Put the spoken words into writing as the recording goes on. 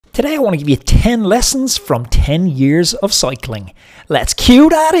Today I want to give you 10 lessons from 10 years of cycling. Let's cue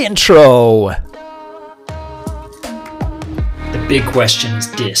that intro! The big question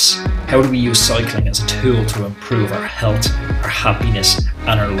is this: how do we use cycling as a tool to improve our health, our happiness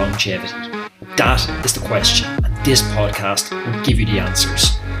and our longevity? That is the question, and this podcast will give you the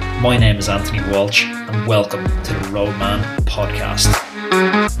answers. My name is Anthony Walsh and welcome to the Roadman Podcast.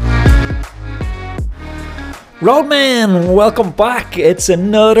 Roadman, welcome back. It's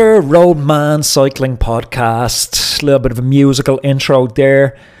another Roadman cycling podcast. A little bit of a musical intro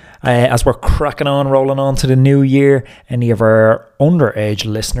there as we're cracking on, rolling on to the new year. Any of our underage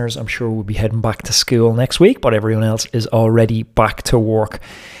listeners, I'm sure, will be heading back to school next week, but everyone else is already back to work.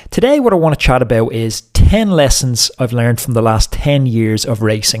 Today, what I want to chat about is 10 lessons I've learned from the last 10 years of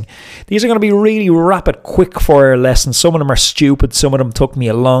racing. These are going to be really rapid, quick-fire lessons. Some of them are stupid, some of them took me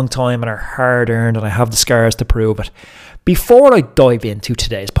a long time and are hard-earned, and I have the scars to prove it. Before I dive into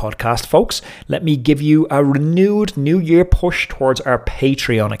today's podcast, folks, let me give you a renewed New Year push towards our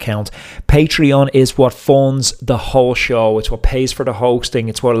Patreon account. Patreon is what funds the whole show. It's what pays for the hosting.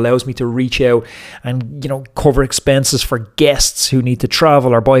 It's what allows me to reach out and, cover expenses for guests who need to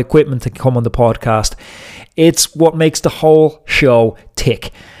travel or buy equipment to come on the podcast. It's what makes the whole show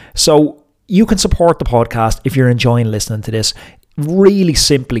tick. So you can support the podcast if you're enjoying listening to this really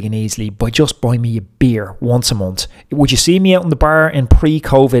simply and easily by just buying me a beer once a month. Would you see me out in the bar in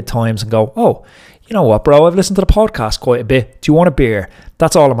pre-COVID times and go, oh, you know what, bro, I've listened to the podcast quite a bit. Do you want a beer?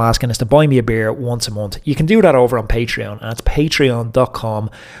 That's all I'm asking, is to buy me a beer once a month. You can do that over on Patreon, and it's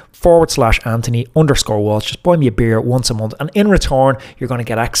patreon.com/Anthony_Walsh. Just buy me a beer once a month, and in return, you're going to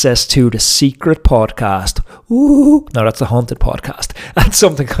get access to the secret podcast. Ooh, no, that's the haunted podcast. That's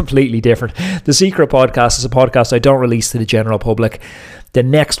something completely different. The secret podcast is a podcast I don't release to the general public. The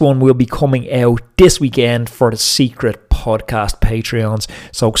next one will be coming out this weekend for the secret podcast Patreons.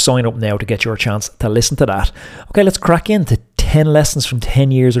 So sign up now to get your chance to listen to that. Okay, let's crack into 10 lessons from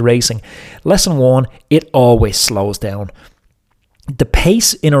 10 years of racing. Lesson 1, it always slows down. The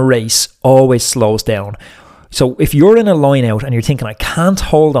pace in a race always slows down. So if you're in a line out and you're thinking, I can't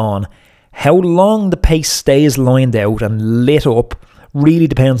hold on, how long the pace stays lined out and lit up really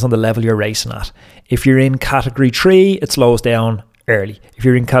depends on the level you're racing at. If you're in category 3, it slows down early. If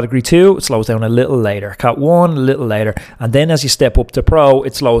you're in category 2, it slows down a little later. Cat 1, a little later. And then as you step up to pro,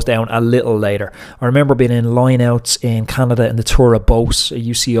 it slows down a little later. I remember being in lineouts in Canada in the Tour of Beauce, a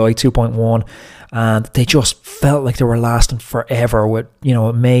UCI 2.1, and they just felt like they were lasting forever with,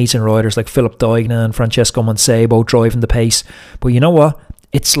 amazing riders like Philip Doignan and Francesco Mancebo driving the pace. But you know what?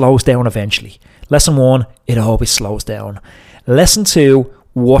 It slows down eventually. Lesson 1, it always slows down. Lesson 2,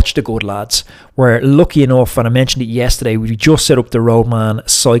 watch the good lads. We're lucky enough, and I mentioned it yesterday, we just set up the Roadman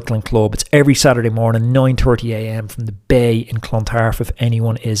Cycling Club. It's every Saturday morning, 9:30 a.m. from the Bay in Clontarf if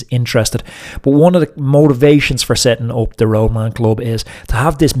anyone is interested. But one of the motivations for setting up the Roadman Club is to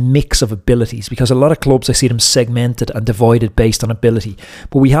have this mix of abilities, because a lot of clubs, I see them segmented and divided based on ability.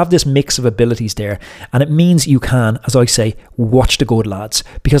 But we have this mix of abilities there, and it means you can, as I say, watch the good lads,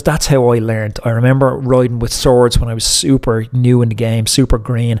 because that's how I learned. I remember riding with swords when I was super new in the game, super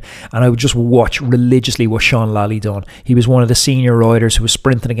green, and I would just watch religiously what Sean Lally done. He was one of the senior riders who was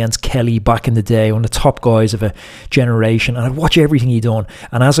sprinting against Kelly back in the day, one of the top guys of a generation, and I'd watch everything he done.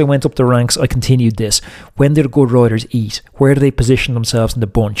 And as I went up the ranks, I continued this. When do the good riders eat? Where do they position themselves in the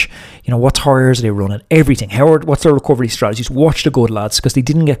bunch? What tires are they running? Everything. What's their recovery strategies? Watch the good lads, because they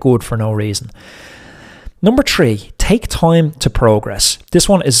didn't get good for no reason. Number 3, take time to progress. This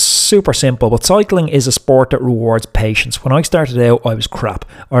one is super simple, but cycling is a sport that rewards patience. When I started out, I was crap.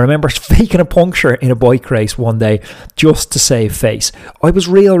 I remember faking a puncture in a bike race one day just to save face. I was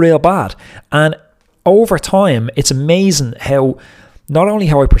real bad. And over time, it's amazing how not only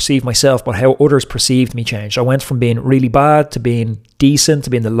how I perceived myself, but how others perceived me changed. I went from being really bad to being decent,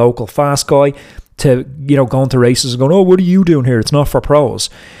 to being the local fast guy, to, going to races and going, oh, what are you doing here? It's not for pros.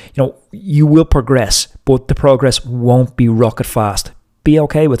 You will progress, but the progress won't be rocket fast. Be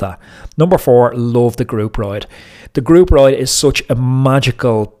okay with that. Number 4, love the group ride. The group ride is such a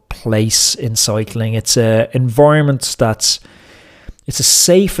magical place in cycling. It's an environment it's a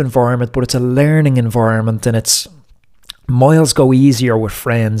safe environment, but it's a learning environment, and it's miles go easier with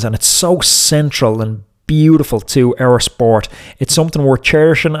friends, and it's so central and beautiful to our sport. It's something worth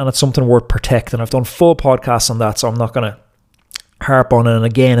cherishing, and it's something worth protecting. I've done full podcasts on that, so I'm not going to harp on it. And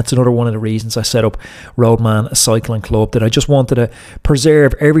again, it's another one of the reasons I set up Roadman Cycling Club, that I just wanted to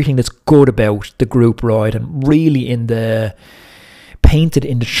preserve everything that's good about the group ride, and really in the painted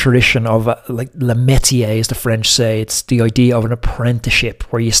in the tradition of like le métier, as the French say. It's the idea of an apprenticeship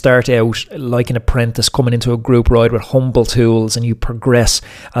where you start out like an apprentice coming into a group ride with humble tools, and you progress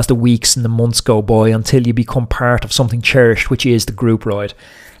as the weeks and the months go by until you become part of something cherished, which is the group ride.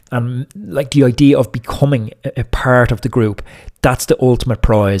 And like the idea of becoming a part of the group, that's the ultimate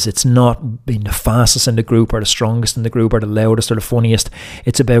prize. It's not being the fastest in the group or the strongest in the group or the loudest or the funniest.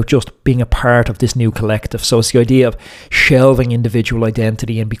 It's about just being a part of this new collective. So it's the idea of shelving individual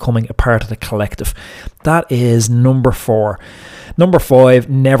identity and becoming a part of the collective. That is number 4. Number 5,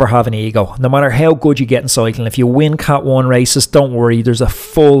 never have an ego. No matter how good you get in cycling, if you win Cat 1 races, don't worry, there's a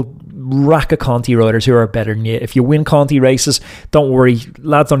full rack of Conti riders who are better than you. If you win Conti races, don't worry,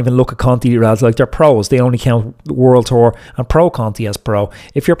 lads don't even look at Conti lads like they're pros. They only count World Tour and Pro Conti as pro.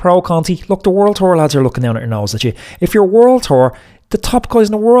 If you're Pro Conti, look, the World Tour lads are looking down at their nose at you. If you're World Tour, the top guys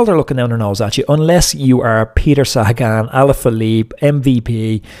in the world are looking down their nose at you, unless you are Peter Sagan, Alaphilippe,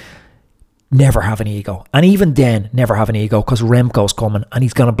 MVP. Never have an ego. And even then, never have an ego, because Remco's coming and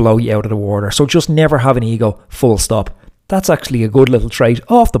he's going to blow you out of the water. So just never have an ego, full stop. That's actually a good little trait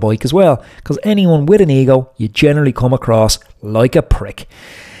off the bike as well, because anyone with an ego, you generally come across like a prick.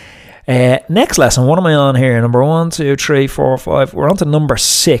 Next lesson, what am I on here? Number 1, 2, 3, 4, 5. We're on to number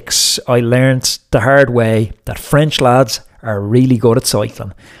 6. I learned the hard way that French lads are really good at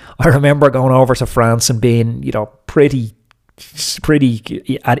cycling. I remember going over to France and being, pretty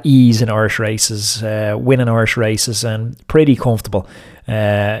at ease in Irish races, winning Irish races, and pretty comfortable.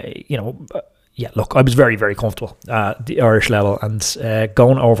 Yeah, look, I was very, very comfortable at the Irish level, and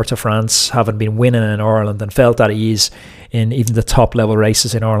going over to France, having been winning in Ireland and felt at ease in even the top level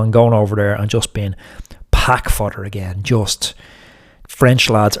races in Ireland, going over there and just being pack fodder again. Just French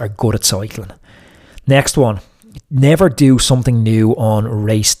lads are good at cycling. Next one, never do something new on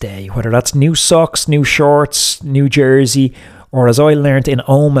race day, whether that's new socks, new shorts, new jersey, or as I learned in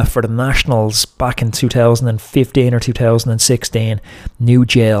Oma for the Nationals back in 2015 or 2016, new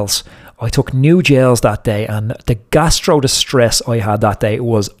gels. I took new gels that day, and the gastro distress I had that day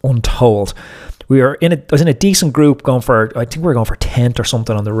was untold. I was in a decent group I think we were going for 10th or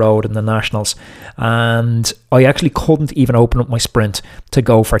something on the road in the Nationals, and I actually couldn't even open up my sprint to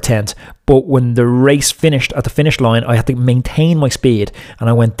go for 10th. But when the race finished at the finish line, I had to maintain my speed, and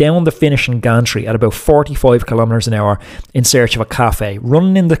I went down the finishing gantry at about 45 kilometers an hour in search of a cafe.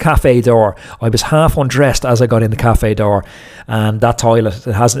 Running in the cafe door, I was half undressed as I got in the cafe door, and that toilet,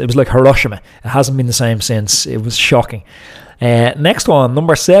 it was like Hiroshima. It hasn't been the same since. It was shocking. Next one,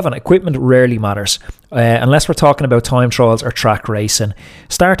 number 7, equipment rarely matters. Unless we're talking about time trials or track racing.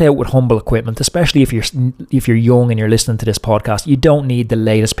 Start out with humble equipment, especially if you're young and you're listening to this podcast. You don't need the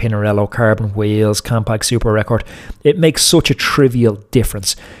latest Pinarello carbon wheels, Campag Super Record. It makes such a trivial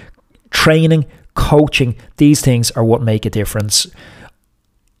difference. Training, coaching, these things are what make a difference.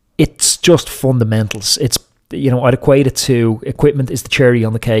 It's just fundamentals. I'd equate it to equipment is the cherry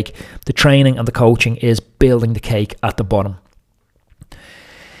on the cake. The training and the coaching is building the cake at the bottom.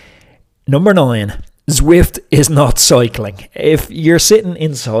 Number 9, Zwift is not cycling. If you're sitting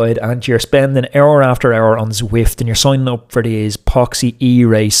inside and you're spending hour after hour on Zwift and you're signing up for these Poxy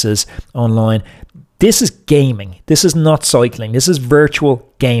e-races online, this is gaming. This is not cycling. This is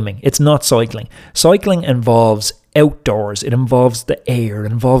virtual gaming. It's not cycling. Cycling involves outdoors. It involves the air.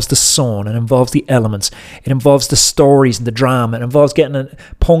 It involves the sun. It involves the elements. It involves the stories and the drama. It involves getting a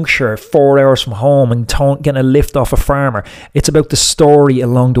puncture 4 hours from home and getting a lift off a farmer. It's about the story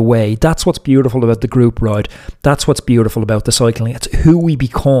along the way. That's what's beautiful about the group ride. That's what's beautiful about the cycling. It's who we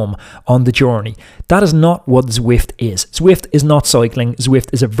become on the journey. That is not what Zwift is. Zwift is not cycling.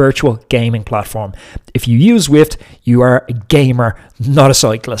 Zwift is a virtual gaming platform. If you use Zwift, you are a gamer, not a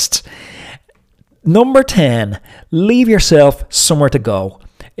cyclist. Number 10, leave yourself somewhere to go.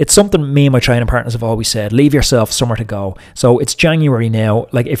 It's something me and my training partners have always said, leave yourself somewhere to go. So it's January now.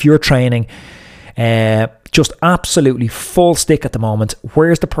 Like if you're training, just absolutely full stick at the moment.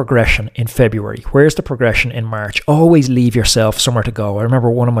 Where's the progression in February? Where's the progression in March? Always leave yourself somewhere to go. I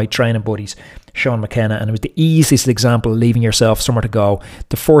remember one of my training buddies, Sean McKenna, and it was the easiest example of leaving yourself somewhere to go.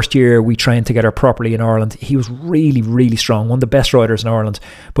 The first year we trained together properly in Ireland, he was really, really strong, one of the best riders in Ireland,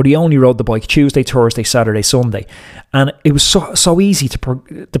 but he only rode the bike Tuesday, Thursday, Saturday, Sunday. And it was so easy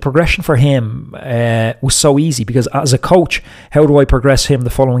the progression for him was so easy, because as a coach, how do I progress him the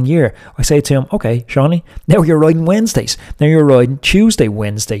following year? I say to him, okay, Shawnee, now you're riding Wednesdays. Now you're riding Tuesday,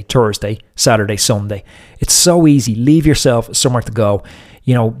 Wednesday, Thursday, Saturday, Sunday. It's so easy. Leave yourself somewhere to go.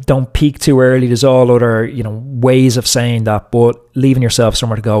 don't peak too early. There's all other, ways of saying that, but leaving yourself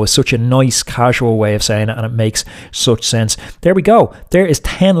somewhere to go is such a nice, casual way of saying it, and it makes such sense. There we go. There is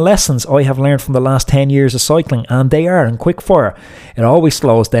 10 lessons I have learned from the last 10 years of cycling, and they are in quick fire. It always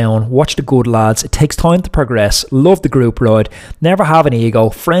slows down. Watch the good lads. It takes time to progress. Love the group ride. Never have an ego.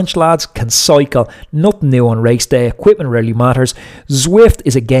 French lads can cycle. Nothing new on race day. Equipment really matters. Zwift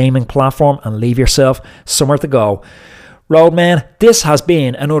is a gaming platform, and leave yourself somewhere to go. Roadman, this has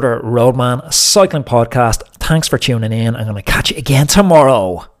been another Roadman Cycling Podcast. Thanks for tuning in. I'm going to catch you again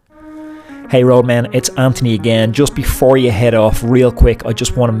tomorrow. Hey Roadman, it's Anthony again. Just before you head off, real quick, I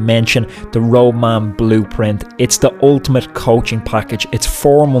just want to mention the Roadman Blueprint. It's the ultimate coaching package. It's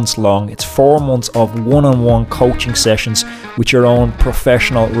 4 months long. It's 4 months of one-on-one coaching sessions with your own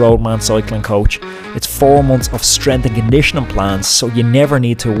professional Roadman cycling coach. It's 4 months of strength and conditioning plans, so you never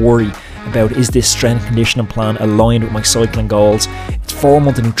need to worry about, is this strength and conditioning plan aligned with my cycling goals? It's 4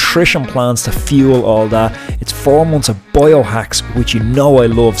 months of nutrition plans to fuel all that. It's 4 months of biohacks, which I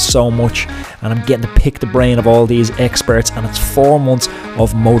love so much, and I'm getting to pick the brain of all these experts. And it's 4 months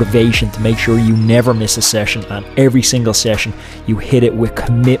of motivation to make sure you never miss a session, and every single session you hit it with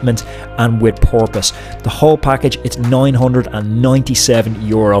commitment and with purpose. The whole package, it's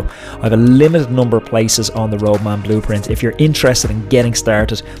 €997. I have a limited number of places on the Roadman Blueprint. If you're interested in getting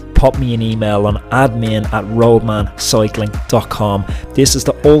started, pop me an email on admin@roadmancycling.com. This is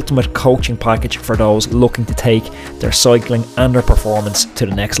the ultimate coaching package for those looking to take their cycling and their performance to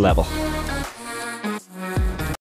the next level.